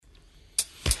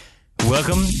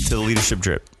Welcome to the Leadership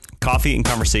Drip, coffee and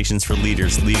conversations for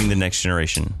leaders leading the next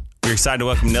generation. We're excited to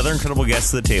welcome another incredible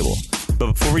guest to the table.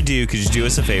 But before we do, could you do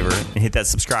us a favor and hit that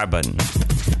subscribe button?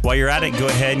 While you're at it, go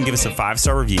ahead and give us a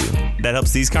 5-star review. That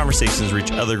helps these conversations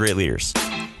reach other great leaders.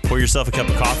 Pour yourself a cup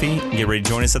of coffee and get ready to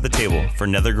join us at the table for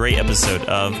another great episode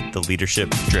of the Leadership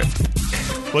Drip.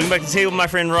 Welcome back to the table, my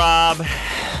friend Rob.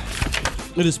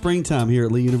 It is springtime here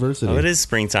at Lee University. Oh, it is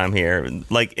springtime here. And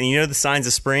you know the signs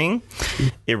of spring?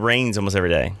 It rains almost every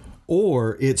day.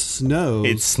 Or it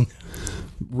snows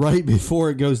right before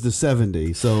it goes to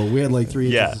 70. So we had like 3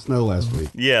 inches of snow last week.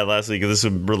 Yeah, last week. This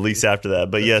would release after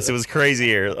that. But yes, it was crazy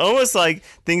here. Almost like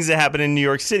things that happen in New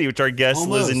York City, which our guest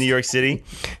lives in New York City.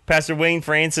 Pastor Wayne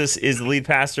Francis is the lead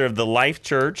pastor of the Life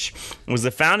Church, was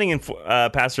the founding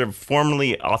pastor of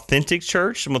formerly Authentic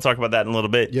Church, and we'll talk about that in a little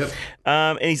bit. Yep.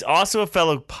 And he's also a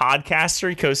fellow podcaster.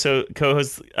 He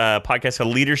co-hosts a podcast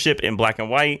called Leadership in Black and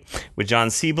White with John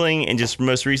Siebling, and just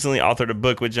most recently authored a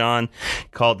book with John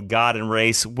called God and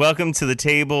Race. Welcome to the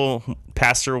table,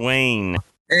 Pastor Wayne.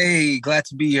 Hey, glad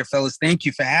to be here, fellas. Thank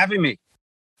you for having me.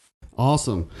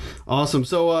 Awesome.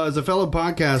 So as a fellow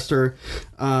podcaster,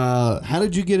 how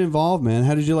did you get involved, man?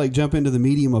 How did you jump into the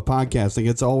medium of podcasting?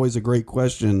 It's always a great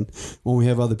question when we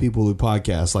have other people who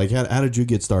podcast. How did you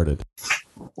get started?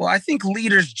 Well, I think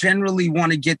leaders generally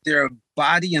want to get their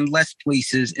body in less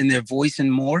places and their voice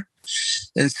in more.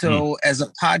 And so as a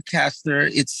podcaster,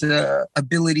 it's the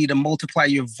ability to multiply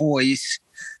your voice,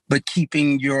 but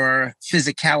keeping your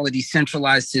physicality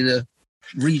centralized to the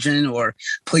region or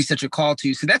place that you're called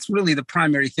to. So that's really the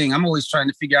primary thing. I'm always trying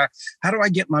to figure out, how do I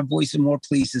get my voice in more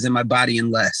places and my body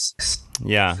in less?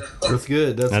 Yeah. That's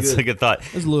good. That's a good thought.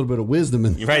 There's a little bit of wisdom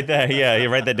in there. Right there. Yeah, you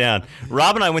write that down.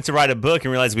 Rob and I went to write a book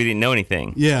and realized we didn't know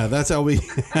anything. Yeah, that's how we...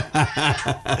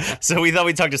 So we thought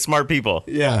we'd talk to smart people.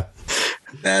 Yeah.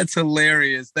 That's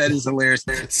hilarious. That is hilarious.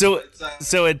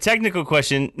 So a technical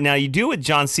question. Now, you do it with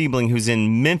John Siebling, who's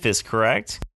in Memphis,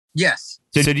 correct? Yes.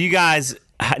 So do you guys...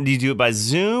 do you do it by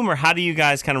Zoom, or how do you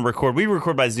guys kind of record? We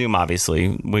record by Zoom,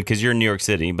 obviously, because you're in New York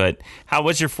City. But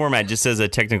what's your format, just as a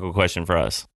technical question for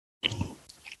us?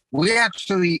 We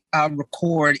actually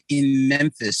record in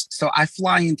Memphis. So I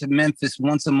fly into Memphis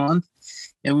once a month,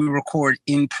 and we record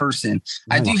in person.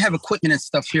 I do have equipment and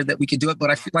stuff here that we could do it, but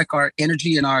I feel like our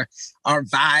energy and our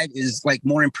vibe is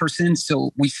more in person.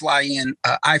 So we fly in.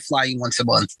 I fly in once a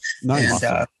month. Nice.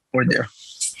 And we're there.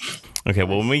 Okay,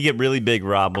 well, when we get really big,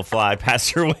 Rob, we'll fly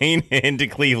Pastor Wayne into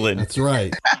Cleveland. That's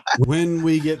right. When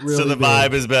we get really so the big.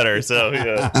 vibe is better. So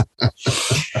yeah.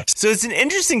 So it's an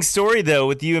interesting story, though,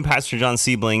 with you and Pastor John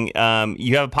Siebling.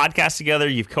 You have a podcast together.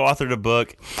 You've co-authored a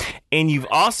book, and you've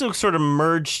also sort of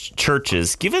merged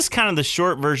churches. Give us kind of the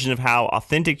short version of how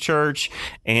Authentic Church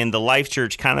and the Life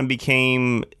Church kind of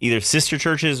became either sister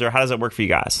churches, or how does that work for you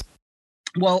guys?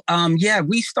 Well,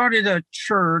 we started a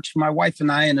church, my wife and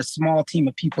I, and a small team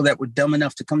of people that were dumb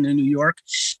enough to come to New York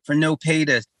for no pay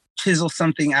to chisel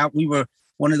something out. We were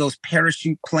one of those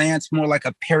parachute plants, more like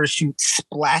a parachute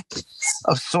splat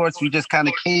of sorts. We just kind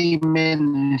of came in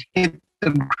and hit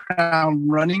the ground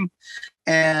running.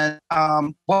 And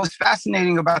what was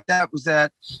fascinating about that was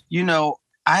that,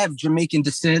 I have Jamaican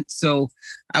descent, so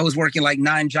I was working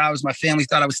 9 jobs. My family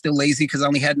thought I was still lazy because I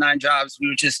only had 9 jobs. We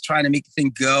were just trying to make the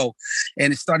thing go.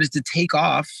 And it started to take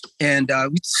off, and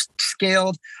we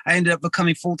scaled. I ended up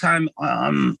becoming full-time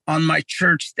on my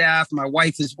church staff, my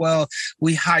wife as well.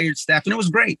 We hired staff, and it was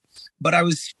great. But I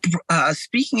was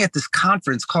speaking at this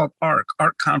conference called ARC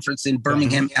Conference in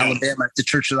Birmingham, Alabama, at the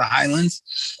Church of the Highlands.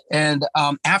 And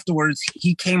afterwards,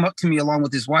 he came up to me along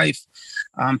with his wife.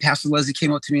 Pastor Leslie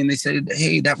came up to me and they said,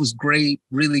 "Hey, that was great."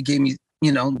 Really gave me,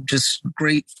 just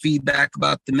great feedback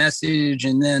about the message.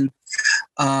 And then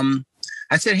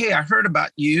I said, "Hey, I heard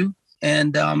about you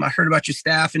and I heard about your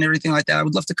staff and everything like that. I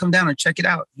would love to come down and check it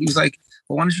out." He was like,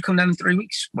 "Well, why don't you come down in 3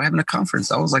 weeks? We're having a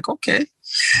conference." I was like, "Okay."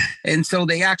 And so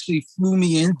they actually flew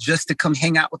me in just to come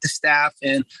hang out with the staff.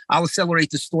 And I'll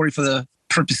accelerate the story for the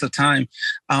purpose of time.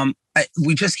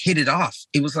 We just hit it off.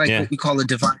 It was what we call a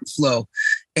divine flow.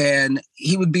 And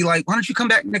he would be like, "Why don't you come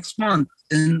back next month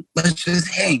and let's just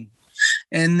hang?"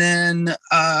 And then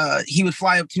he would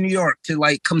fly up to New York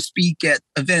to come speak at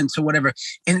events or whatever.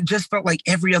 And it just felt like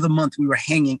every other month we were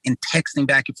hanging and texting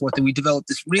back and forth. And we developed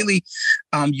this really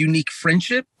unique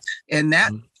friendship. And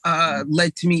that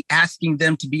led to me asking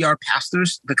them to be our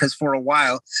pastors, because for a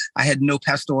while I had no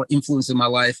pastoral influence in my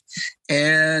life.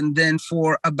 And then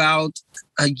for about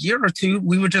a year or two,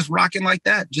 we were just rocking like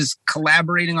that, just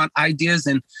collaborating on ideas.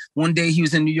 And one day he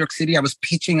was in New York City. I was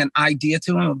pitching an idea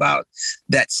to him about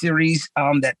that series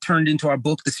that turned into our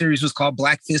book. The series was called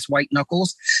Black Fist, White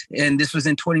Knuckles. And this was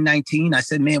in 2019. I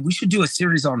said, man, we should do a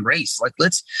series on race. Like,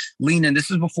 let's lean in. This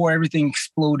was before everything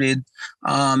exploded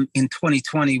in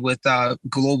 2020 with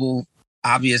global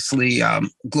outrage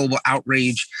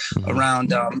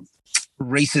around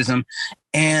racism.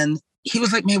 And he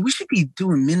was like, man, we should be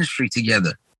doing ministry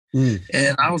together.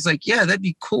 And I was like, yeah, that'd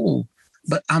be cool.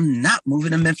 But I'm not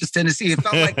moving to Memphis, Tennessee. It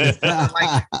felt like this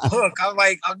like hook. I'm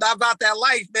like, I'm not about that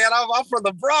life, man. I'm from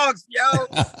the Bronx, yo.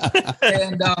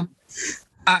 And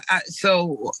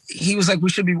so he was like, we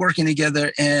should be working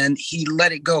together. And he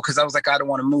let it go because I was like, I don't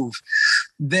want to move.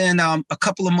 Then a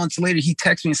couple of months later, he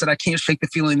texted me and said, I can't shake the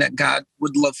feeling that God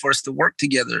would love for us to work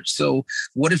together. So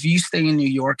what if you stay in New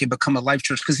York and become a life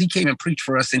church? Because he came and preached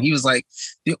for us. And he was like,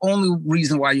 the only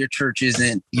reason why your church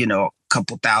isn't, a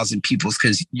couple thousand people is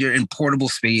because you're in portable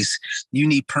space. You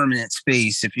need permanent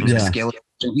space if you're going to scale it.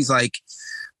 And he's like,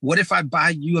 what if I buy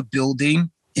you a building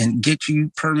and get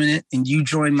you permanent and you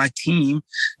join my team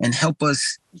and help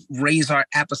us raise our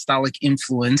apostolic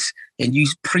influence, and you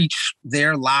preach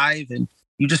there live and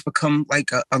you just become like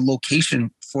a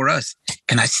location for us.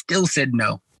 And I still said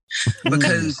no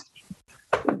because,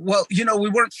 well, we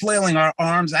weren't flailing our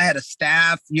arms. I had a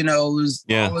staff, all of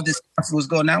this stuff was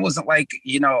going on. I wasn't like,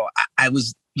 I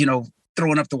was,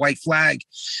 throwing up the white flag.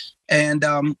 And,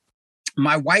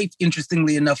 my wife,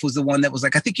 interestingly enough, was the one that was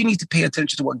like, I think you need to pay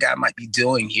attention to what God might be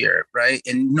doing here, right?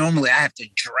 And normally I have to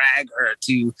drag her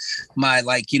to my,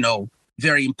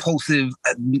 very impulsive,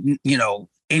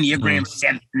 Enneagram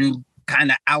 7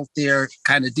 kind of out there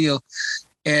kind of deal.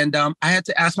 And I had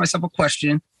to ask myself a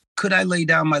question. Could I lay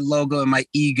down my logo and my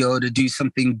ego to do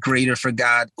something greater for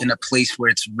God in a place where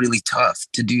it's really tough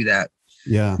to do that?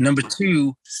 Yeah. Number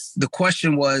two, the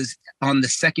question was, on the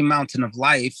second mountain of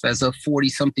life, as a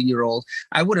 40-something-year-old,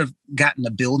 I would have gotten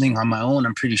a building on my own,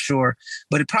 I'm pretty sure,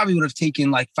 but it probably would have taken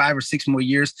like 5 or 6 more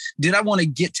years. Did I want to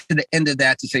get to the end of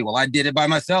that to say, well, I did it by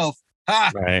myself?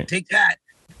 Take that.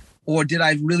 Or did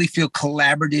I really feel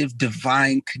collaborative,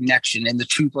 divine connection? And the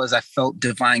truth was, I felt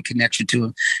divine connection to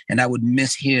him, and I would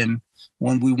miss him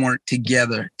when we weren't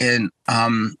together. And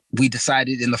we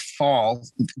decided in the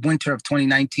winter of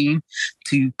 2019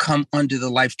 to come under the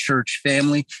Life Church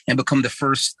family and become the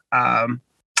first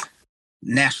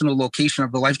national location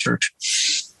of the Life Church.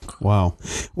 Wow.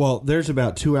 Well, there's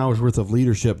about 2 hours worth of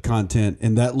leadership content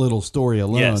in that little story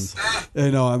alone. Yes.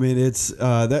 I mean, it's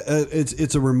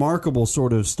a remarkable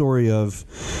sort of story of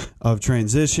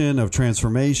transition, of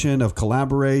transformation, of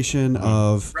collaboration,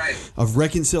 of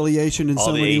reconciliation in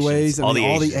so many ways. I mean,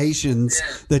 all the Asians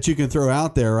that you can throw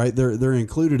out there, right? They're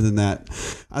included in that.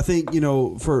 I think,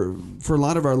 for a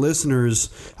lot of our listeners,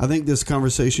 I think this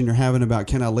conversation you're having about,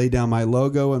 can I lay down my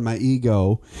logo and my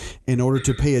ego in order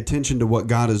to pay attention to what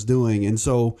God is doing? And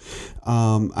so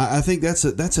I think that's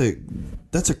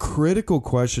a critical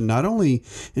question, not only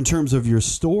in terms of your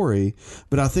story,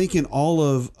 but I think in all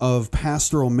of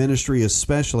pastoral ministry,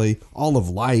 especially all of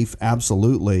life,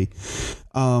 absolutely.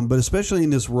 But especially in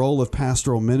this role of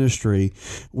pastoral ministry,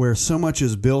 where so much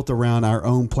is built around our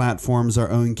own platforms, our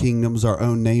own kingdoms, our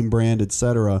own name brand,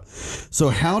 etc. So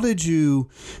how did you?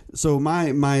 So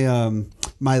my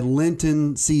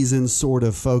Lenten season sort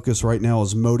of focus right now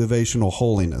is motivational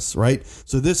holiness, right?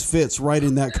 So this fits right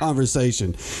in that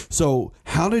conversation. So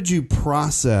how did you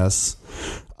process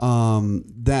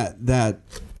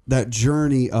that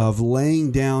journey of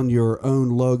laying down your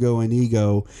own logo and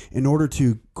ego in order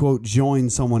to, quote, join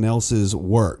someone else's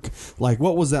work? Like,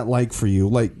 what was that like for you?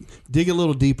 Like, dig a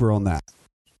little deeper on that.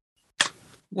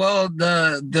 Well,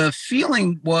 the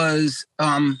feeling was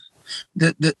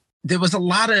there was a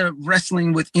lot of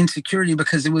wrestling with insecurity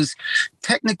because it was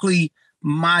technically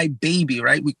my baby,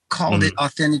 right? We called it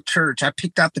Authentic Church. I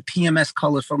picked out the PMS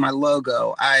color for my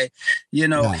logo. I,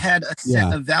 had a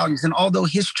set of values. And although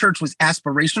his church was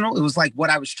aspirational, it was like what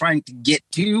I was trying to get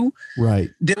to. Right.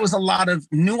 There was a lot of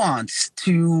nuance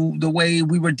to the way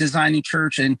we were designing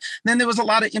church. And then there was a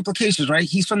lot of implications, right?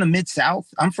 He's from the Mid-South.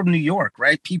 I'm from New York,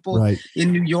 right? People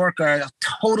in New York are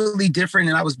totally different.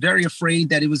 And I was very afraid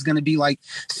that it was going to be like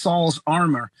Saul's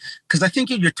armor. Because I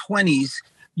think in your 20s,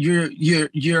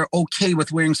 you're okay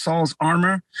with wearing Saul's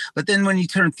armor, but then when you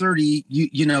turn 30,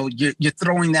 you're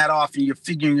throwing that off and you're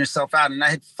figuring yourself out. And I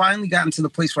had finally gotten to the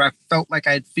place where I felt like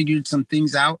I had figured some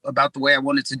things out about the way I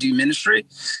wanted to do ministry.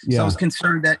 Yeah. So I was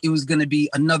concerned that it was going to be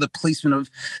another placement of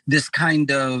this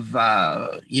kind of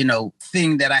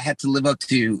thing that I had to live up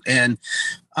to. And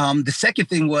the second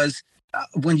thing was,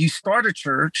 when you start a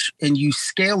church and you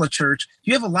scale a church,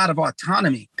 you have a lot of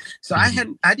autonomy. So I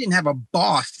didn't have a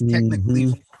boss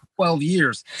technically for 12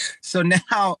 years. So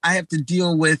now I have to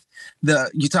deal with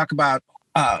you talk about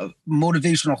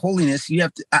motivational holiness. You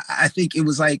have to, I think it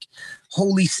was like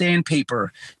holy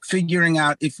sandpaper, figuring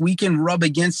out if we can rub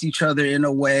against each other in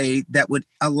a way that would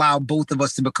allow both of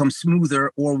us to become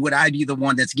smoother, or would I be the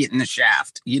one that's getting the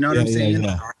shaft? You know what I'm saying?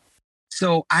 Yeah.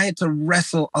 So I had to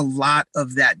wrestle a lot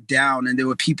of that down. And there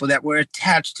were people that were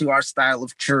attached to our style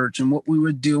of church and what we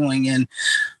were doing.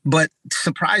 But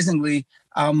surprisingly,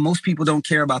 most people don't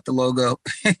care about the logo.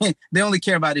 They only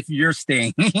care about if you're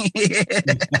staying. That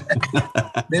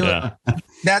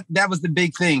was the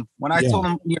big thing. When I told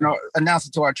them, announce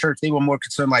it to our church, they were more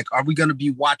concerned, like, are we going to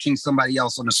be watching somebody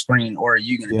else on the screen, or are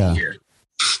you going to be here?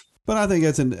 But I think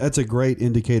that's a great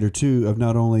indicator too of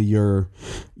not only your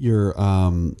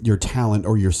talent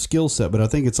or your skill set, but I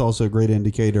think it's also a great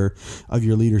indicator of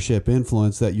your leadership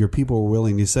influence, that your people were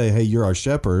willing to say, "Hey, you're our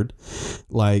shepherd.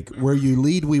 Like, where you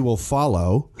lead, we will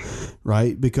follow,"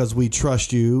 right? Because we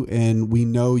trust you and we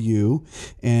know you,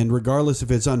 and regardless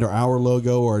if it's under our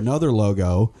logo or another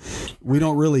logo, we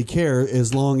don't really care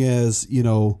as long as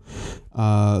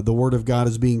the word of God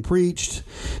is being preached.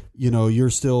 You're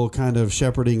still kind of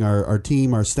shepherding our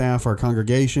team, our staff, our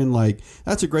congregation. Like,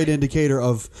 that's a great indicator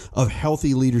of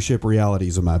healthy leadership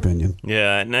realities, in my opinion.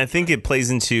 Yeah, and I think it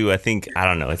plays into, I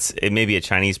don't know, it may be a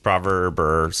Chinese proverb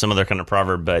or some other kind of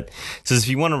proverb, but it says if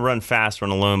you want to run fast,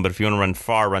 run alone, but if you want to run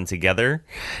far, run together.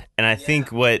 And I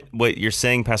think what you're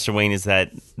saying, Pastor Wayne, is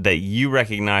that you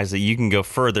recognize that you can go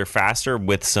further, faster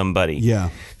with somebody. Yeah.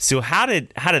 So how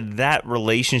did that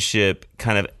relationship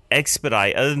kind of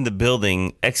expedite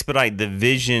the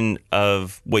vision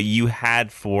of what you had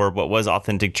for what was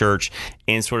Authentic Church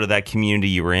and sort of that community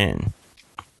you were in?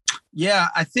 Yeah,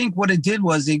 I think what it did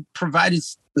was it provided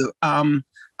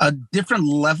a different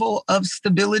level of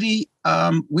stability.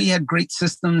 We had great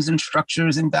systems and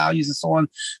structures and values and so on.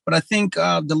 But I think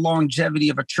the longevity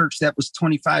of a church that was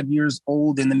 25 years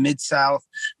old in the Mid-South,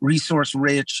 resource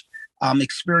rich,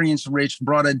 experience rich,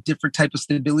 brought a different type of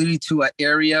stability to an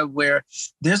area where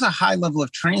there's a high level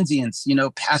of transience,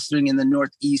 pastoring in the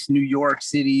Northeast, New York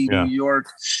City, New York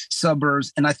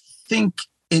suburbs. And I think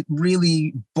it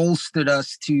really bolstered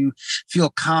us to feel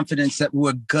confidence that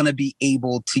we're going to be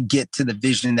able to get to the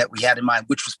vision that we had in mind,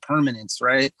 which was permanence,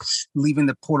 right? Leaving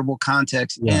the portable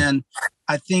context. Yeah. And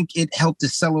I think it helped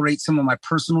accelerate some of my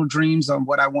personal dreams on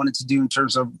what I wanted to do in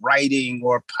terms of writing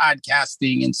or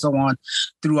podcasting and so on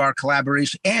through our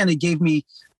collaboration. And it gave me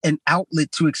an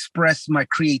outlet to express my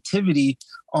creativity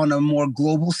on a more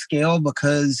global scale,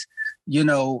 because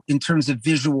in terms of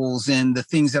visuals and the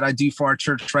things that I do for our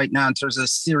church right now, in terms of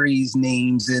series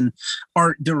names and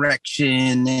art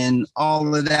direction and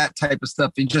all of that type of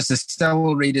stuff, it just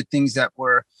accelerated things that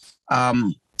were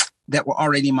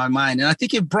already in my mind. And I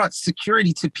think it brought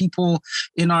security to people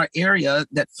in our area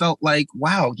that felt like,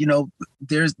 wow,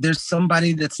 there's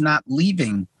somebody that's not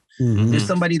leaving. Mm-hmm. There's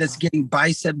somebody that's getting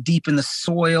bicep deep in the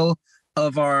soil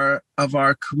of our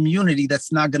community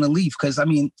that's not going to leave. Because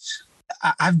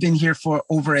I've been here for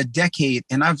over a decade,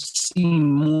 and I've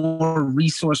seen more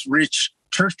resource-rich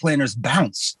church planners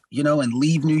bounce, and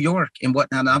leave New York and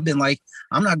whatnot. And I've been like,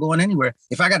 I'm not going anywhere.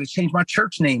 If I got to change my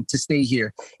church name to stay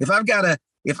here,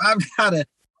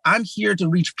 I'm here to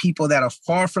reach people that are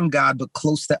far from God but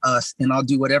close to us, and I'll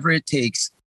do whatever it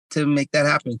takes to make that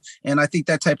happen. And I think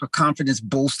that type of confidence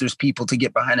bolsters people to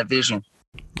get behind a vision.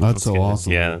 That's so good.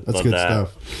 Awesome. Yeah, that's good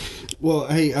stuff. Well,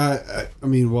 hey, the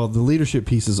leadership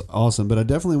piece is awesome, but I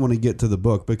definitely want to get to the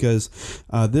book, because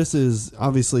this is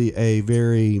obviously a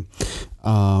very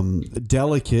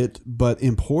delicate but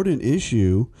important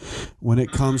issue when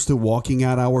it comes to walking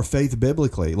out our faith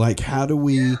biblically. Like, how do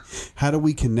we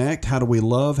connect? How do we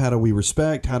love? How do we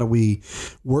respect? How do we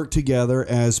work together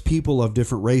as people of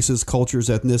different races, cultures,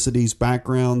 ethnicities,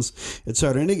 backgrounds,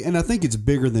 etc.? And I think it's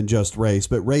bigger than just race,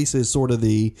 but race is sort of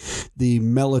the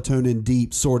melatonin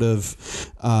deep sort of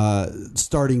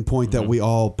starting point that we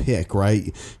all pick,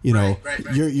 right? Right.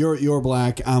 You're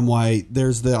black, I'm white.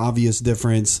 There's the obvious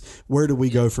difference. Where do we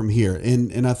go from here?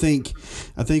 And I think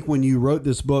when you wrote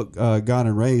this book, God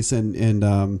and Race,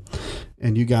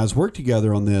 and you guys work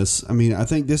together on this, I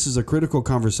think this is a critical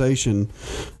conversation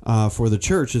for the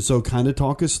church. And so kind of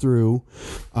talk us through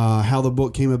how the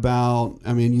book came about.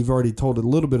 You've already told a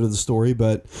little bit of the story,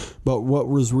 but what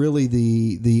was really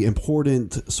the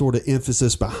important sort of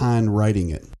emphasis behind writing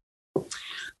it?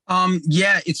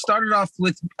 It started off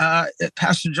with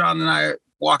Pastor John and I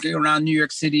walking around New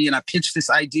York City, and I pitched this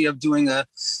idea of doing a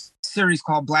series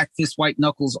called Black Fist, White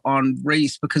Knuckles on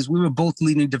race because we were both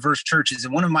leading diverse churches.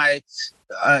 And one of my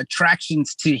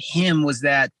attractions to him was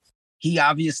that he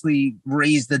obviously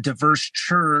raised a diverse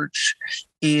church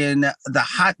in the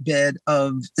hotbed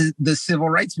of the civil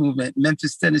rights movement,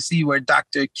 Memphis, Tennessee, where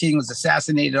Dr. King was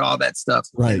assassinated, all that stuff,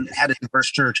 right. And had a diverse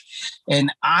church.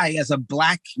 And I, as a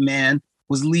Black man,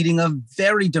 was leading a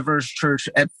very diverse church.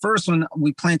 At first, when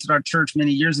we planted our church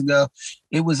many years ago,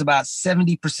 it was about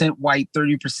 70% white,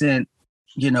 30%,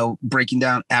 breaking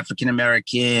down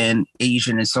African-American,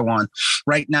 Asian, and so on.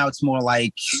 Right now, it's more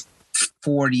like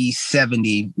 40,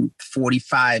 70,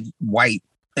 45 white.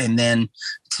 And then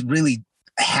it's really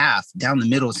half down the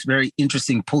middle. It's very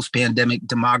interesting post-pandemic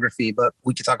demography, but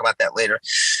we can talk about that later.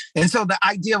 And so the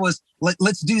idea was,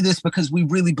 let's do this because we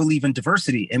really believe in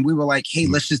diversity. And we were like, hey,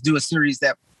 let's just do a series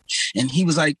and he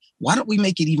was like, why don't we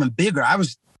make it even bigger? I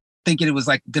was thinking it was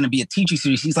like going to be a teaching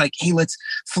series. He's like, hey, let's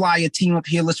fly a team up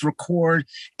here. Let's record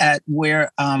at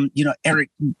where, Eric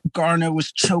Garner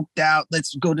was choked out.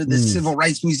 Let's go to the Civil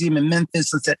Rights Museum in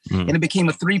Memphis. And it became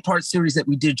a 3-part series that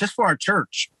we did just for our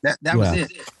church. That was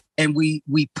it. And we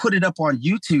put it up on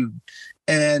YouTube,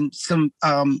 and some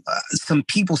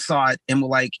people saw it and were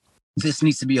like, this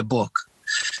needs to be a book.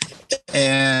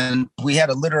 And we had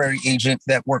a literary agent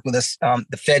that worked with us,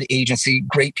 the Fed agency,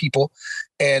 great people.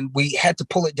 And we had to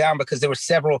pull it down because there were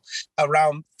several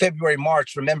around February,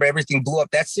 March. Remember, everything blew up.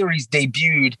 That series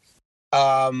debuted.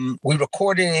 We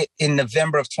recorded it in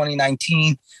November of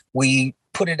 2019. We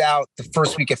put it out the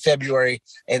first week of February.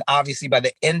 And obviously by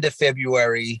the end of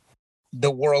February,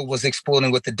 the world was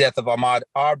exploding with the death of Ahmaud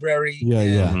Arbery.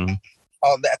 Yeah.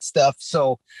 All that stuff.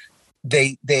 So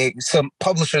some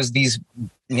publishers, these,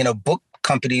 book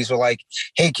companies were like,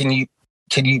 hey, can you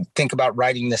think about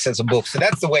writing this as a book? So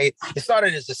that's the way it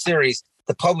started as a series.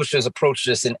 The publishers approached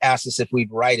us and asked us if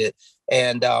we'd write it.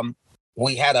 And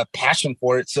we had a passion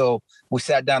for it. So we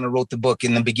sat down and wrote the book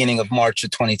in the beginning of March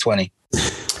of 2020.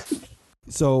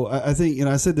 So I think,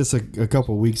 I said this a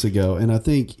couple of weeks ago, and I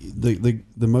think the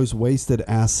most wasted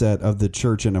asset of the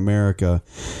church in America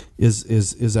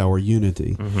is our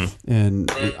unity. Mm-hmm.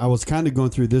 And I was kind of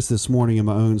going through this morning in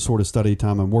my own sort of study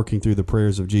time. I'm working through the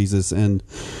prayers of Jesus, and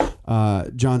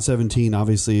John 17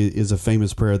 obviously is a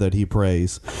famous prayer that he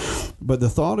prays. But the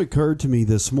thought occurred to me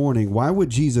this morning, why would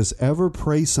Jesus ever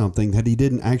pray something that he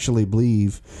didn't actually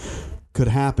believe could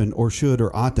happen or should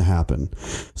or ought to happen?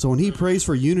 So when he prays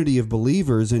for unity of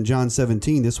believers in John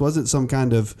 17, this wasn't some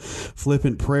kind of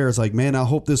flippant prayer. It's like, man, I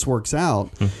hope this works out.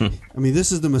 I mean,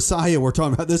 this is the Messiah we're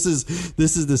talking about. This is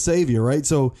the Savior, right?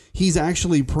 So he's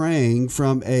actually praying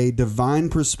from a divine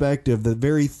perspective, the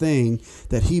very thing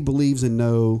that he believes and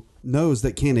knows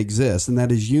that can't exist, and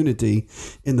that is unity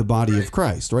in the body of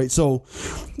Christ, right? So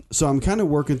I'm kind of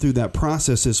working through that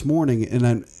process this morning,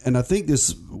 and I think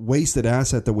this wasted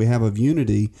asset that we have of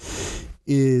unity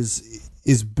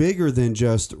is bigger than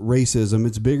just racism.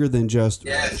 It's bigger than just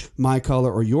my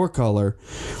color or your color.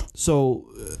 So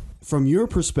from your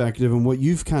perspective and what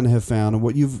you've kind of have found and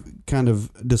what you've kind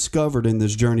of discovered in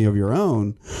this journey of your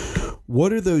own,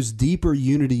 what are those deeper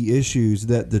unity issues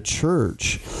that the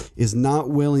church is not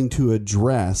willing to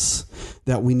address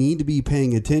that we need to be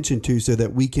paying attention to so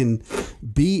that we can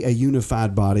be a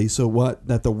unified body,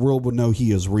 that the world will know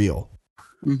he is real?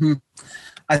 Mm-hmm.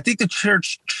 I think the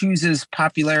church chooses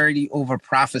popularity over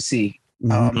prophecy.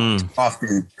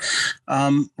 Often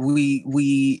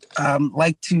we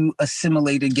like to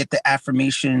assimilate and get the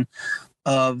affirmation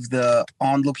of the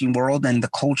onlooking world and the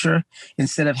culture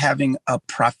instead of having a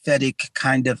prophetic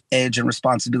kind of edge and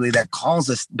responsibility that calls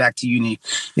us back to unity.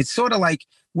 It's sort of like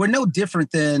we're no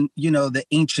different than, the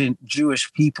ancient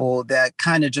Jewish people that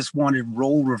kind of just wanted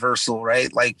role reversal,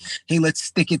 right? Like, hey, let's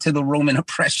stick it to the Roman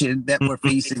oppression that we're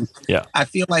facing. Yeah. I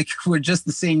feel like we're just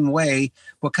the same way.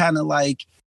 We're kind of like,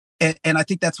 and I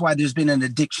think that's why there's been an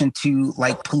addiction to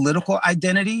like political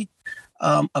identity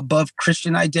above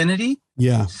Christian identity.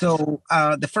 Yeah. So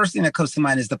the first thing that comes to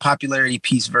mind is the popularity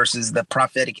piece versus the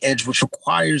prophetic edge, which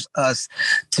requires us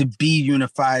to be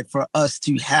unified, for us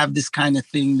to have this kind of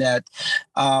thing that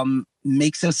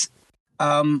makes us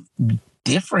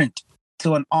different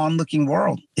to an onlooking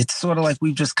world. It's sort of like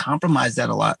we've just compromised that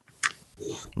a lot.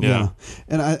 Yeah.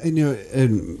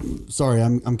 And sorry,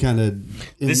 I'm kind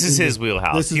of. This is his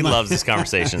wheelhouse. He loves this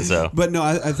conversation. So, but no,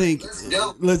 I think.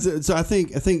 I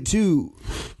think too.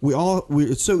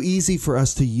 It's so easy for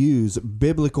us to use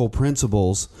biblical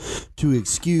principles to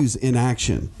excuse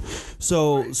inaction.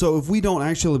 So if we don't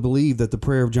actually believe that the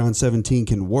prayer of John 17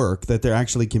 can work, that there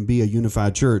actually can be a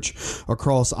unified church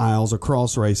across aisles,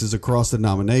 across races, across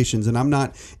denominations, and I'm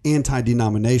not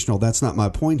anti-denominational. That's not my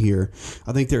point here.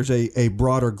 I think there's a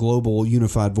broader global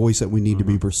unified voice that we need to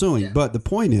be pursuing. Yeah. But the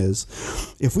point is,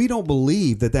 if we don't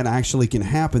believe that actually can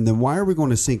happen, then why are we going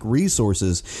to sink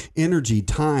resources, energy,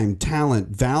 time, talent,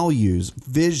 values,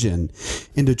 vision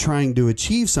into trying to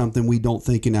achieve something we don't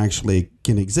think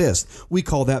can exist? We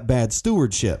call that bad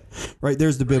stewardship, right?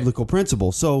 There's the biblical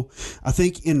principle. So I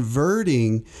think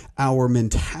inverting our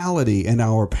mentality and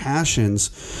our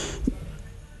passions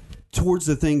towards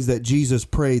the things that Jesus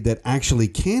prayed that actually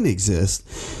can exist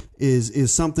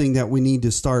is something that we need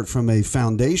to start from a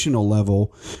foundational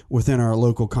level within our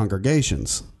local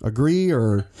congregations. Agree?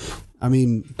 Or, I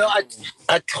mean... No,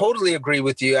 I totally agree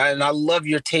with you. And I love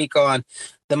your take on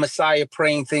the Messiah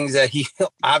praying things that he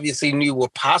obviously knew were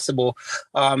possible.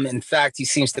 In fact, he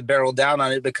seems to barrel down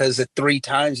on it, because at 3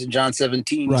 times in John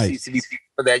 17, Right. he seems to be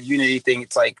for that unity thing.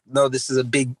 It's like, no, this is a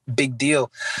big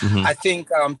deal. Mm-hmm. I think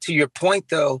to your point,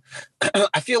 though,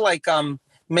 I feel like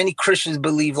many Christians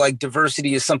believe like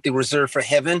diversity is something reserved for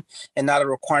heaven and not a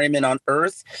requirement on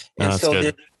earth. And that's so good.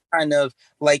 there's kind of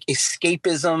like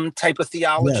escapism type of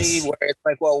theology, Yes. where it's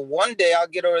like, well, one day I'll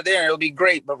get over there and it'll be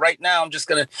great, but right now I'm just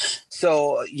gonna.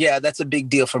 So yeah, that's a big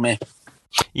deal for me.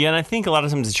 Yeah, and I think a lot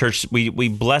of times the church, we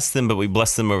bless them, but we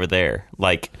bless them over there.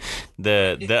 Like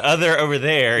the other over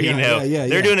there,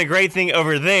 they're doing a great thing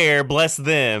over there, bless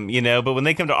them, but when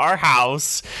they come to our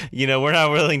house, we're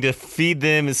not willing to feed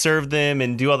them and serve them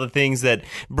and do all the things that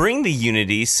bring the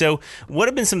unity. So what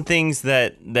have been some things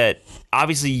that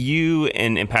obviously you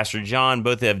and Pastor John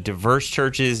both have diverse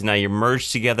churches, now you're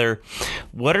merged together.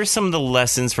 What are some of the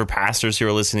lessons for pastors who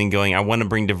are listening going, I want to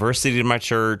bring diversity to my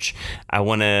church. I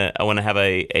want to have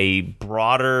a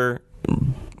broader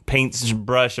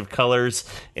paintbrush of colors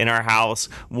in our house.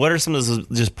 What are some of those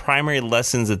just primary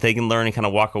lessons that they can learn and kind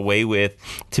of walk away with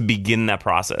to begin that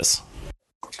process?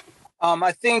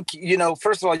 I think,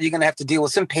 first of all, you're going to have to deal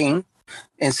with some pain.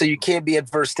 And so you can't be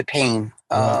adverse to pain,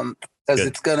 because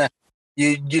it's going to,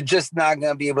 you're just not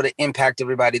going to be able to impact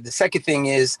everybody. The second thing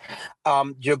is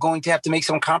you're going to have to make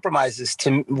some compromises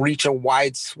to reach a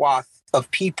wide swath of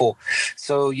people.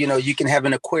 So, you can have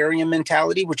an aquarium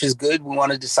mentality, which is good. We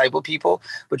want to disciple people,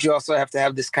 but you also have to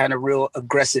have this kind of real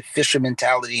aggressive fisher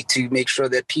mentality to make sure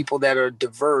that people that are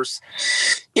diverse,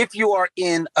 if you are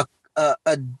in a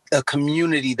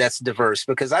community that's diverse,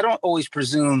 because I don't always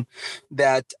presume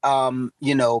that,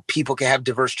 people can have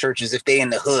diverse churches if they in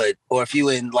the hood, or if you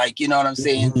in like, you know what I'm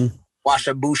saying? Mm-hmm.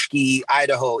 Washabushki,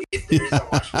 Idaho. If there is a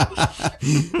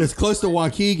Washabushki. It's close to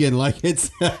Waukegan, like it's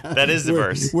that is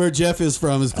diverse. Where Jeff is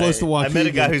from is close to Waukegan. I met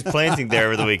a guy who's planting there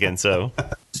over the weekend, so.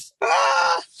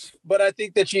 But I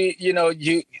think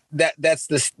that that's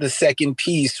the second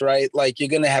piece, right? Like you're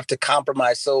going to have to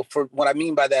compromise. So for what I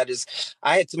mean by that is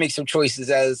I had to make some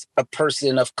choices as a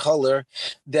person of color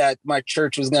that my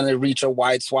church was going to reach a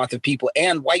wide swath of people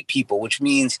and white people, which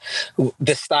means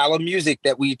the style of music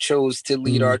that we chose to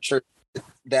lead our church.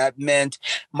 That meant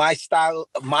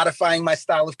modifying my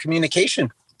style of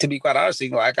communication. To be quite honest,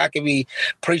 like I could be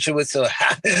preaching with some,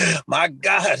 my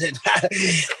God, and,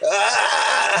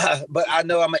 but I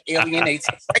know I'm an alienate,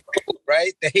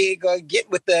 right? They ain't gonna get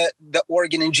with the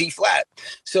organ in G flat.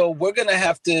 So we're gonna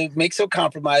have to make some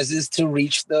compromises to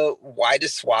reach the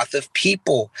widest swath of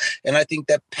people, and I think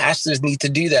that pastors need to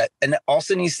do that, and it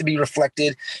also needs to be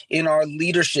reflected in our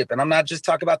leadership. And I'm not just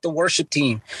talking about the worship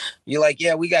team. You're like,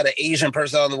 yeah, we got an Asian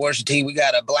person on the worship team, we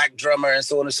got a black drummer, and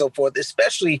so on and so forth.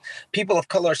 Especially people of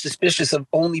color are suspicious of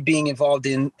only being involved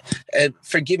in, and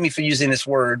forgive me for using this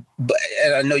word, but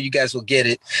and I know you guys will get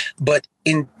it, but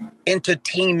in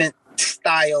entertainment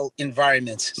style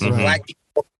environments. So Black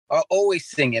people are always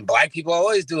singing, Black people are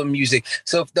always doing music.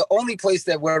 So if the only place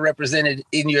that we're represented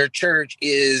in your church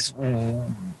is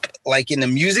like in the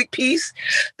music piece,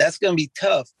 that's going to be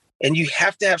tough. And you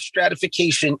have to have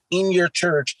stratification in your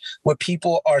church where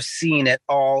people are seen at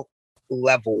all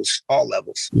levels.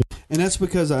 And that's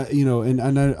because I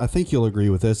think you'll agree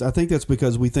with this. I think that's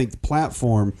because we think the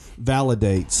platform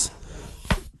validates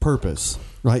purpose,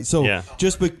 right? So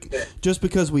just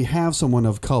because we have someone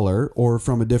of color or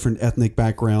from a different ethnic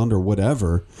background or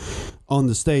whatever on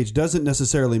the stage doesn't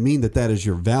necessarily mean that is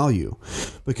your value,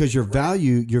 because your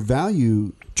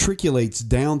value triculates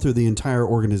down through the entire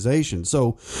organization.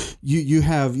 So you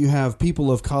have people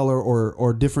of color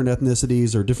or different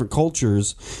ethnicities or different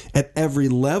cultures at every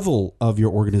level of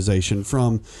your organization,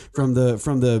 from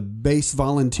the base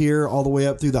volunteer all the way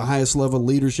up through the highest level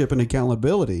leadership and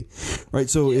accountability, right?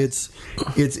 So it's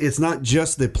not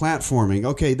just the platforming.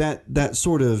 Okay, that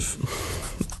sort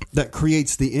of that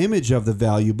creates the image of the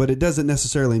value, but it doesn't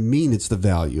necessarily mean it's the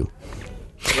value.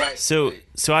 Right. So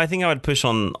I think I would push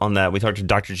on that. We talked to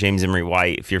Dr. James Emery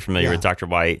White, if you're familiar with Dr.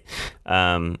 White,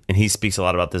 and he speaks a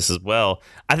lot about this as well.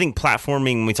 I think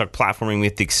platforming, when we talk platforming, we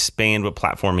have to expand what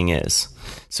platforming is.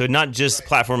 So not just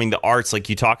platforming the arts like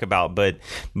you talk about, but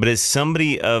as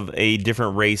somebody of a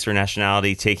different race or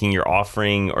nationality taking your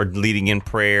offering or leading in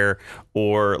prayer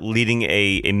or leading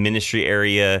a ministry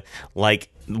area, like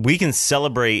we can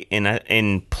celebrate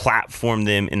and platform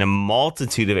them in a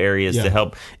multitude of areas to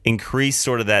help increase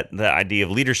sort of that idea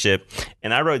of leadership.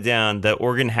 And I wrote down that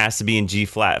organ has to be in G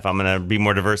flat if I'm going to be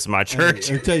more diverse in my church.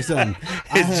 I'll tell you something.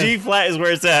 G flat is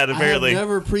where it's at, apparently. I have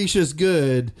never preached as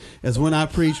good as when I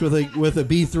preached with a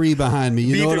B3 behind me.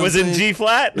 You know what I'm saying? Was it G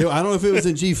flat? I don't know if it was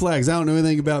in G flat because I don't know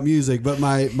anything about music, but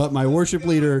my worship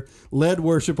leader led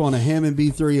worship on a Hammond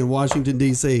B3 in Washington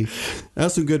D.C.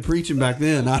 That's some good preaching back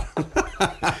then.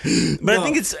 But I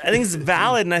think it's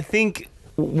valid, and I think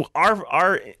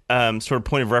our sort of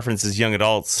point of reference is young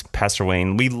adults, Pastor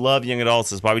Wayne. We love young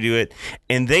adults. That's why we do it,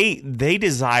 and they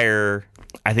desire,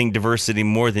 I think, diversity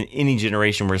more than any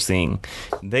generation we're seeing.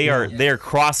 They are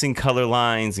crossing color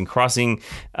lines and crossing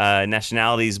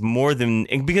nationalities more than,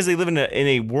 because they live in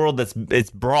a world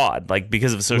it's broad, like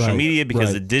because of social media,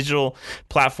 because of digital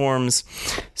platforms.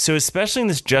 So especially in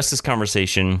this justice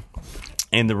conversation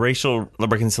and the racial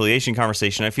reconciliation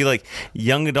conversation, I feel like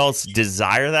young adults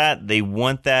desire that. They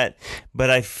want that. But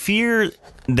I fear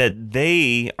that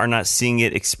they are not seeing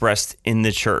it expressed in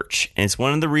the church. And it's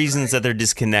one of the reasons that they're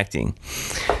disconnecting.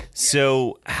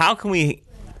 So how can we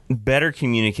better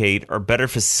communicate or better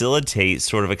facilitate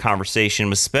sort of a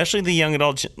conversation, especially the young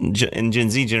adult and Gen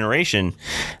Z generation,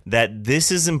 that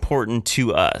this is important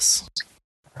to us?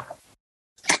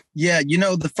 Yeah,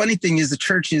 the funny thing is the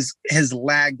church has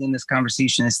lagged in this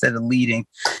conversation instead of leading.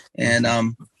 And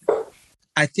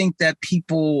I think that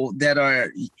people that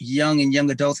are young and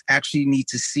young adults actually need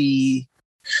to see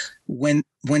when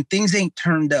things ain't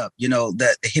turned up,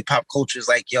 the hip hop culture is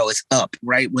like, yo, it's up,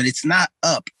 right? When it's not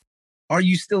up, are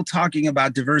you still talking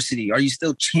about diversity? Are you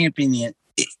still championing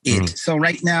it? So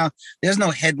right now, there's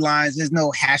no headlines, there's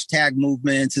no hashtag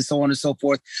movements and so on and so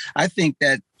forth. I think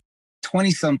that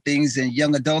 20-somethings and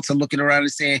young adults are looking around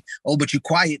and saying, oh, but you're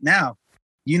quiet now.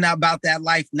 You're not about that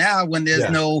life now when there's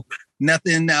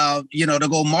nothing, to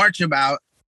go march about.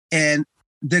 And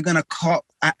they're going to call.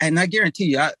 And I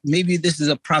guarantee you, maybe this is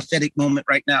a prophetic moment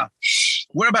right now.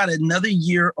 We're about another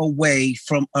year away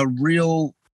from a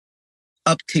real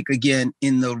uptick again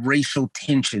in the racial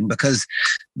tension, because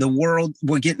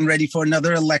we're getting ready for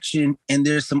another election, and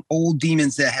there's some old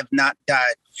demons that have not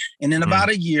died. And in about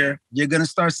a year, you're going to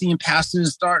start seeing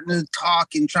pastors starting to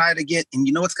talk and try to get, and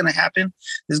you know what's going to happen?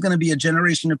 There's going to be a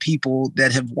generation of people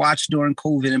that have watched during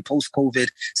COVID and post-COVID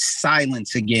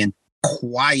silence again,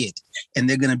 quiet. And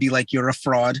they're going to be like, you're a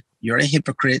fraud, you're a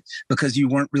hypocrite, because you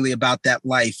weren't really about that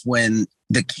life when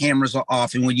the cameras are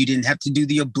off and when you didn't have to do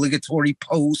the obligatory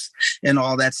posts and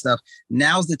all that stuff.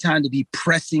 Now's the time to be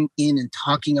pressing in and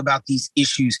talking about these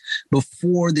issues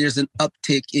before there's an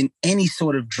uptick in any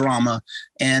sort of drama.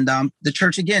 And the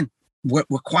church, again, we're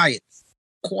quiet.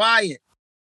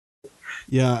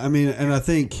 Yeah, I mean, and I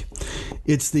think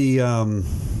it's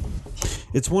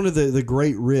it's one of the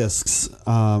great risks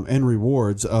and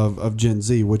rewards of Gen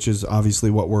Z, which is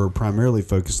obviously what we're primarily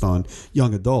focused on,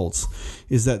 young adults,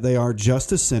 is that they are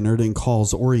justice-centered and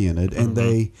cause-oriented, and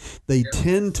they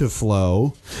tend to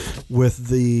flow with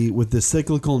the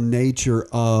cyclical nature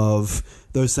of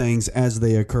those things as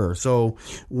they occur. So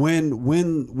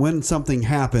when something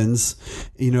happens,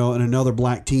 and another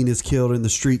black teen is killed in the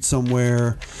street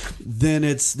somewhere, then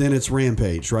it's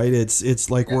rampage, right? It's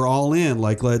like we're all in,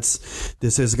 like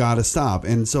this has got to stop.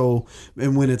 And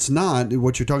when it's not,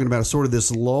 what you're talking about is sort of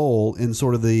this lull in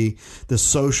sort of the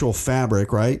social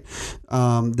fabric, right?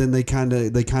 Then they kind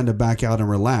of back out and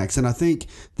relax. And I think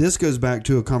this goes back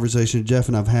to a conversation Jeff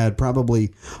and I've had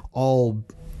probably all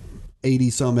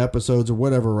 80 some episodes or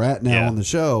whatever we're at now on the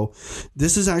show.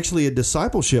 This is actually a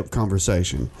discipleship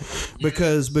conversation,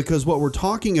 because what we're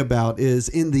talking about is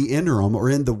in the interim or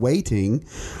in the waiting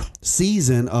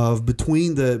season of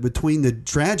between the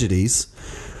tragedies.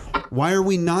 Why are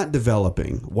we not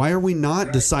developing? Why are we not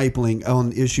discipling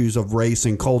on issues of race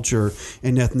and culture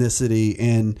and ethnicity?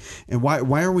 And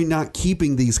why are we not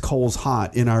keeping these coals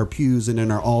hot in our pews and in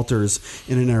our altars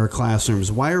and in our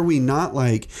classrooms? Why are we not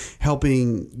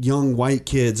helping young white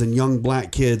kids and young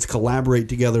black kids collaborate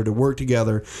together, to work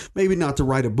together? Maybe not to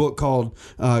write a book called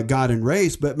God and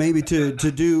Race, but maybe to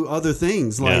do other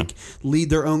things like lead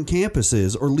their own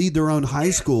campuses or lead their own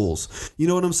high schools. You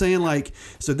know what I'm saying?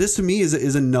 So this to me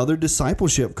is another another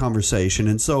discipleship conversation.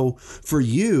 And so for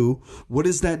you, what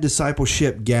is that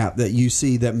discipleship gap that you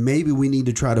see that maybe we need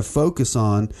to try to focus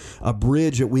on, a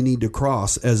bridge that we need to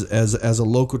cross as a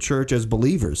local church, as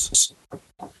believers?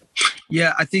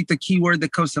 Yeah, I think the key word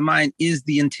that comes to mind is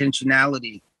the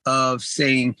intentionality of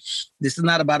saying this is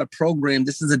not about a program.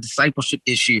 This is a discipleship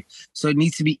issue. So it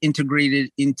needs to be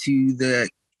integrated into the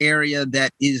area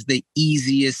that is the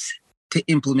easiest to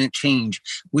implement change,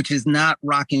 which is not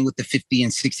rocking with the 50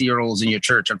 and 60-year-olds in your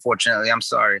church. Unfortunately, I'm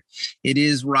sorry. It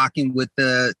is rocking with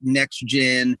the next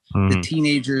gen, the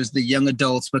teenagers, the young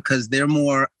adults, because they're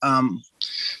more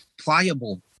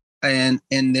pliable and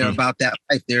they're about that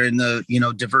life. They're in the,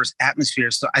 diverse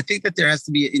atmosphere. So I think that there has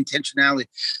to be an intentionality.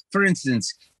 For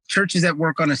instance, churches that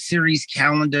work on a series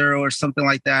calendar or something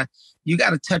like that, you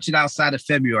got to touch it outside of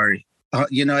February.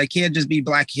 It can't just be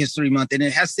Black History Month, and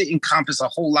it has to encompass a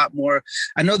whole lot more.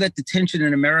 I know that the tension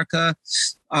in America,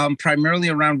 primarily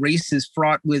around race, is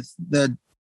fraught with the,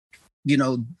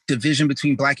 division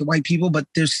between Black and white people, but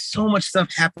there's so much stuff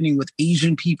happening with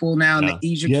Asian people now, and the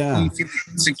Asian community feeling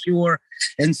insecure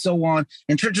and so on.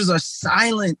 And churches are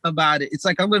silent about it. It's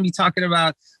like, I'm going to be talking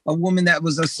about a woman that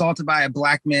was assaulted by a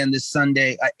Black man this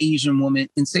Sunday, an Asian woman,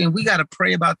 and saying, we got to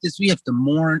pray about this. We have to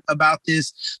mourn about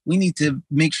this. We need to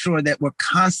make sure that we're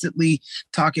constantly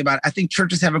talking about it. I think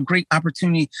churches have a great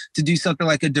opportunity to do something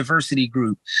like a diversity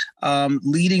group,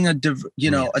 leading a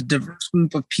diverse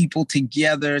group of people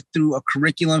together through a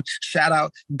curriculum. Shout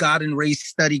out God and Race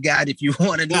Study Guide if you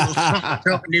want to do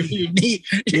if you need,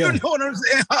 you know what I'm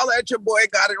saying? Holler at your boy,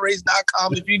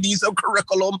 GodandRace.com, if you need some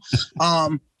curriculum.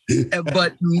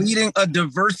 But leading a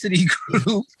diversity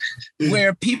group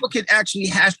where people can actually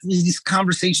hash these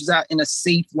conversations out in a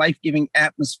safe, life-giving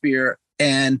atmosphere,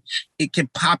 and it can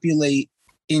populate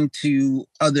into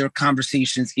other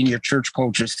conversations in your church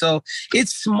culture. So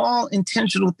it's small,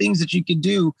 intentional things that you can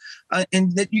do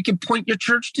and that you can point your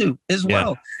church to as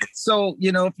well. So,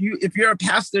 if you're a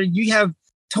pastor, you have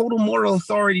total moral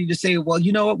authority to say, well,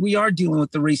 you know what, we are dealing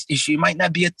with the race issue. It might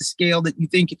not be at the scale that you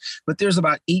think, but there's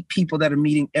about 8 people that are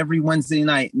meeting every Wednesday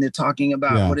night, and they're talking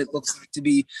about what it looks like to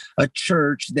be a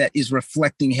church that is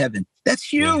reflecting heaven. That's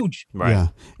huge. Yeah. Right. Yeah.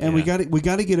 And we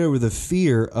got to get over the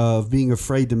fear of being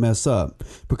afraid to mess up,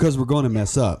 because we're going to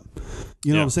mess up.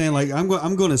 You know what I'm saying? Like, I'm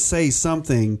going to say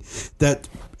something that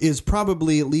is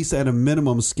probably, at least at a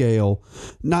minimum scale,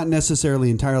 not necessarily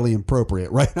entirely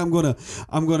appropriate, right? I'm going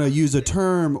to use a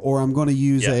term, or I'm going to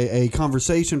use a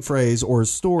conversation phrase or a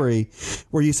story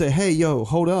where you say, hey, yo,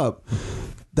 hold up.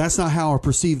 That's not how I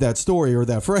perceive that story or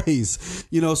that phrase,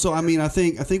 So, I mean, I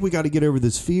think we got to get over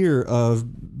this fear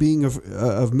of being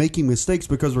of making mistakes,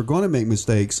 because we're going to make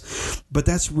mistakes. But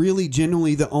that's really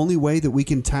genuinely the only way that we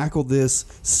can tackle this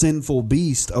sinful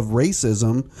beast of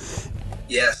racism.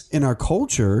 In our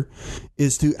culture,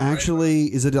 is to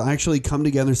actually come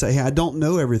together and say, hey, I don't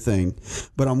know everything,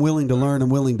 but I'm willing to learn. I'm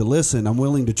willing to listen. I'm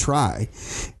willing to try.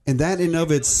 And that in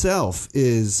of itself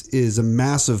is a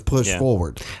massive push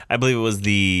forward. I believe it was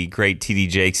the great T.D.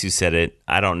 Jakes who said it.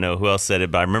 I don't know who else said it,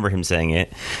 but I remember him saying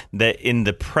it, that in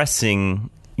the pressing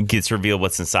gets revealed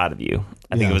what's inside of you.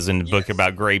 I think it was in the book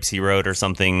about grapes he wrote, or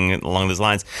something along those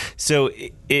lines. So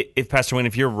if Pastor Wayne,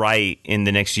 if you're right, in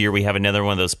the next year we have another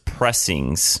one of those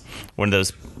pressings, one of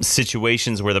those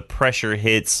situations where the pressure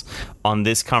hits on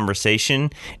this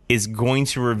conversation, is going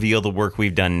to reveal the work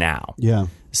we've done now. Yeah.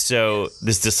 So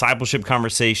this discipleship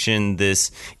conversation,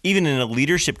 this, even in a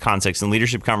leadership context and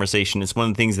leadership conversation, it's one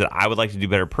of the things that I would like to do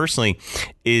better personally,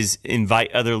 is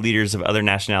invite other leaders of other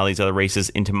nationalities, other races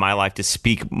into my life to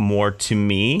speak more to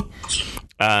me,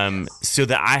 so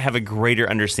that I have a greater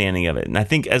understanding of it. And I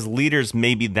think as leaders,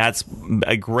 maybe that's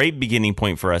a great beginning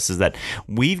point for us, is that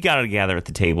we've got to gather at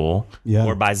the table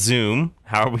or by Zoom,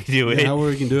 however we do it. However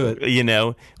we can do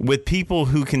it. With people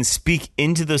who can speak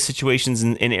into those situations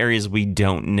in areas we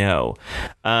don't know.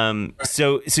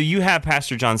 So you have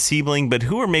Pastor John Siebling, but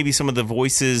who are maybe some of the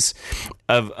voices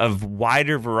of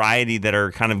wider variety that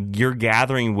are kind of you're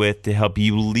gathering with to help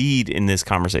you lead in this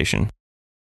conversation?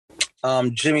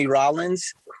 Jimmy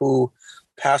Rollins, who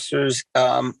pastors,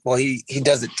 he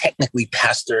doesn't technically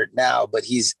pastor now, but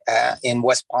he's in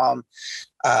West Palm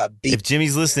Beach. If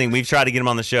Jimmy's listening, we've tried to get him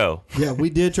on the show. Yeah, we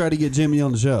did try to get Jimmy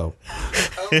on the show.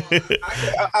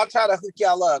 I'll try to hook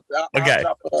y'all up. Okay.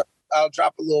 I'll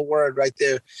drop a little word right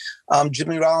there.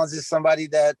 Jimmy Rollins is somebody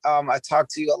that I talk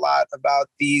to a lot about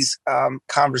these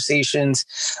conversations.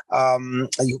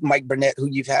 Mike Burnett, who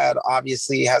you've had,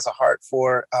 obviously has a heart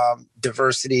for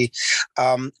diversity.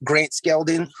 Grant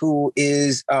Skeldon, who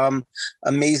is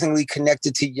amazingly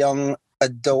connected to young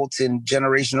adults and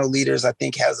generational leaders, I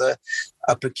think has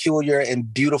a peculiar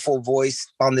and beautiful voice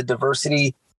on the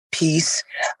diversity peace,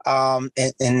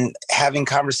 and having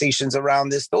conversations around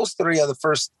this. Those three are the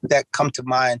first that come to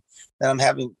mind that I'm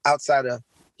having outside of,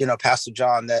 Pastor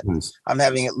John, that I'm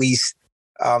having at least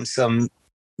some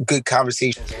good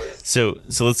conversations with. So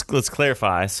let's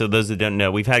clarify. So those that don't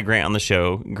know, we've had Grant on the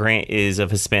show. Grant is of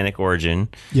Hispanic origin.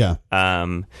 Yeah.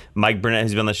 Mike Burnett,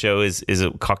 who's been on the show, is a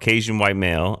Caucasian white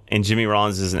male, and Jimmy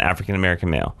Rollins is an African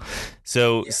American male.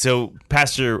 So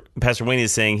Pastor Wayne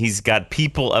is saying he's got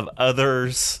people of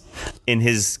others in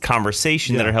his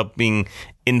conversation that are helping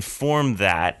inform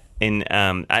that. And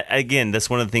again, that's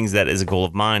one of the things that is a goal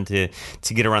of mine, to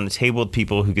get around the table with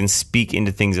people who can speak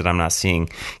into things that I'm not seeing.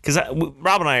 Because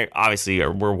Rob and I, obviously,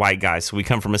 we're white guys, so we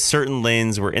come from a certain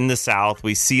lens. We're in the South.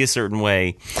 We see a certain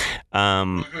way.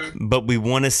 But we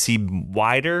want to see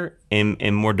wider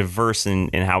and more diverse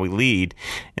in how we lead.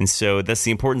 And so that's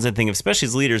the importance, I think, of, especially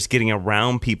as leaders, getting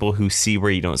around people who see where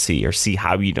you don't see or see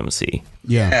how you don't see.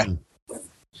 Yeah.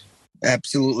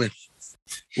 Absolutely.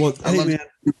 Well, hey, man.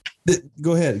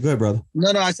 Go ahead, brother.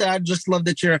 No, I said I just love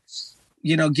that you're,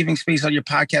 giving space on your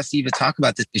podcast to even talk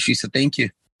about this issue. So thank you.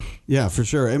 Yeah, for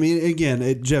sure. I mean,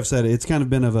 again, Jeff said it's kind of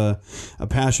been of a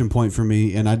passion point for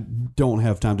me, and I don't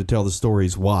have time to tell the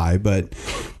stories why, but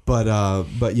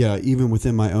yeah, even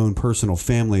within my own personal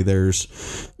family,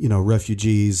 there's,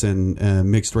 refugees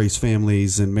and mixed race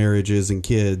families and marriages and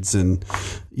kids and,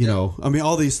 I mean,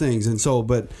 all these things. And so,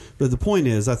 but the point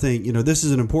is, I think, this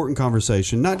is an important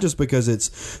conversation, not just because it's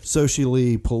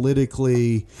socially,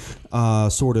 politically,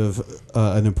 sort of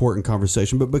an important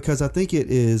conversation, but because I think it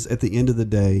is, at the end of the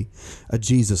day, a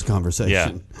Jesus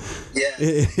conversation. Yeah.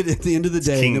 At the end of the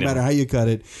day, no matter how you cut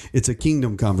it, it's a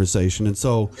kingdom conversation. And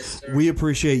so we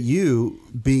appreciate you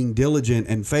being diligent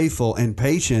and faithful and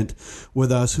patient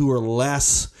with us who are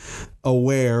less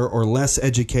aware or less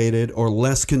educated or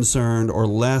less concerned or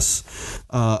less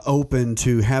open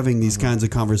to having these kinds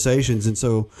of conversations. And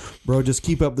so, bro, just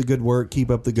keep up the good work, keep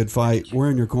up the good fight.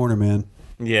 We're in your corner, man.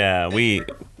 Yeah, we've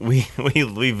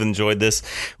enjoyed this.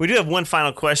 We do have one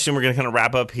final question. We're going to kind of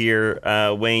wrap up here,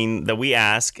 Wayne, that we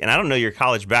ask. And I don't know your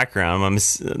college background.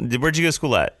 Where'd you go to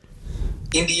school at?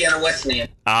 Indiana Wesleyan.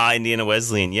 Indiana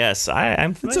Wesleyan. Yes,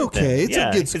 I'm familiar. It's okay. With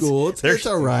that. It's a good school. It's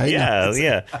all right.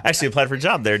 Yeah. Actually applied for a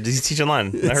job there. Did you teach online?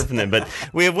 I heard from them. But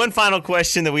we have one final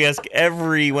question that we ask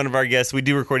every one of our guests. We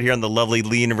do record here on the lovely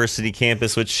Lee University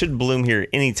campus, which should bloom here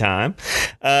anytime.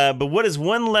 But what is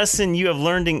one lesson you have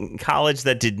learned in college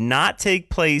that did not take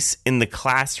place in the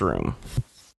classroom?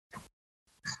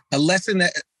 A lesson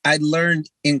that I learned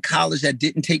in college that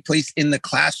didn't take place in the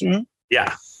classroom?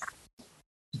 Yeah.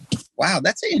 Wow,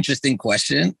 that's an interesting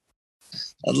question.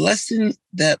 A lesson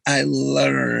that I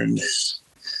learned,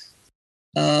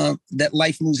 that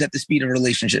life moves at the speed of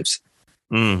relationships.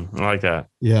 I like that.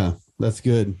 Yeah, that's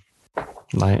good.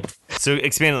 So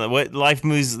expand on that. What life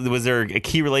moves, was there a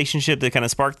key relationship that kind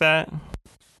of sparked that?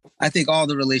 I think all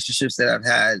the relationships that I've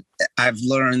had, I've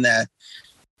learned that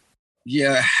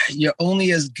you're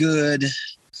only as good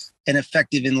and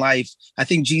effective in life. I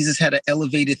think Jesus had an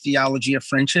elevated theology of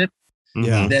friendship.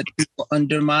 Yeah. That people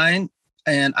undermine.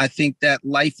 And I think that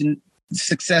life and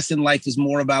success in life is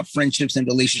more about friendships and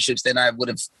relationships than I would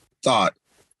have thought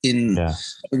in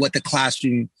what the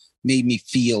classroom made me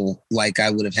feel like I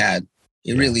would have had.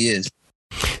 It really is.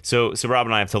 So Rob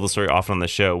and I have told the story often on the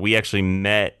show. We actually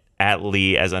met at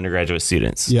Lee as undergraduate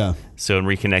students. Yeah. So and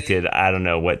reconnected, I don't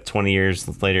know, 20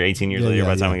 years later, 18 years later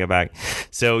by the time we got back.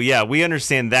 So yeah, we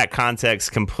understand that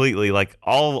context completely. Like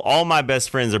all my best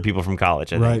friends are people from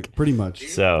college, I think. Pretty much.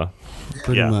 So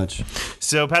pretty much.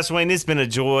 So Pastor Wayne, it's been a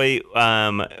joy.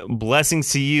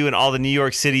 Blessings to you and all the New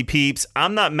York City peeps.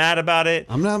 I'm not mad about it.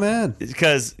 I'm not mad.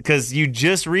 Because you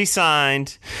just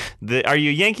re-signed. Are you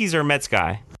a Yankees or a Mets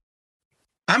guy?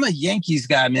 I'm a Yankees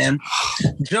guy, man.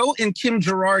 Joe and Kim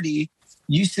Girardi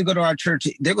used to go to our church.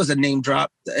 There was a name drop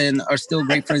and are still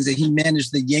great friends. That he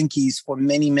managed the Yankees for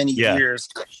many, many years.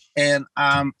 And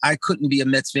I couldn't be a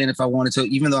Mets fan if I wanted to,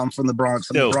 even though I'm from the Bronx.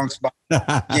 I'm the Bronx.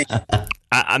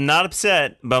 I'm not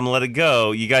upset, but I'm going to let it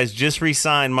go. You guys just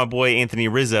re-signed my boy Anthony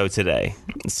Rizzo today.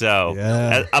 So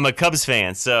I'm a Cubs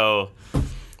fan. So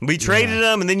we traded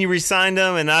him and then you re-signed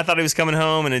him. And I thought he was coming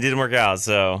home and it didn't work out.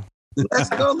 So let's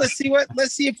go. Let's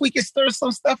see if we can stir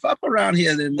some stuff up around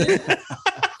here then, man.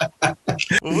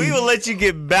 We will let you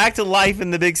get back to life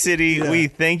in the big city. Yeah. We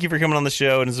thank you for coming on the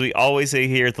show. And as we always say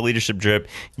here at the Leadership Drip,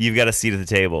 you've got a seat at the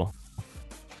table.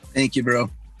 Thank you, bro.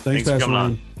 Thanks for coming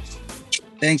on.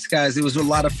 Thanks, guys. It was a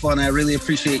lot of fun. I really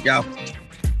appreciate y'all.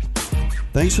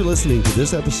 Thanks for listening to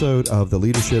this episode of The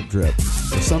Leadership Drip.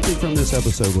 If something from this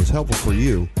episode was helpful for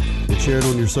you, then share it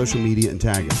on your social media and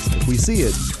tag us. If we see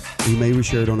it, we may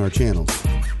reshare it on our channels.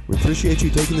 We appreciate you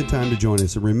taking the time to join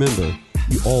us, and remember,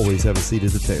 you always have a seat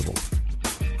at the table.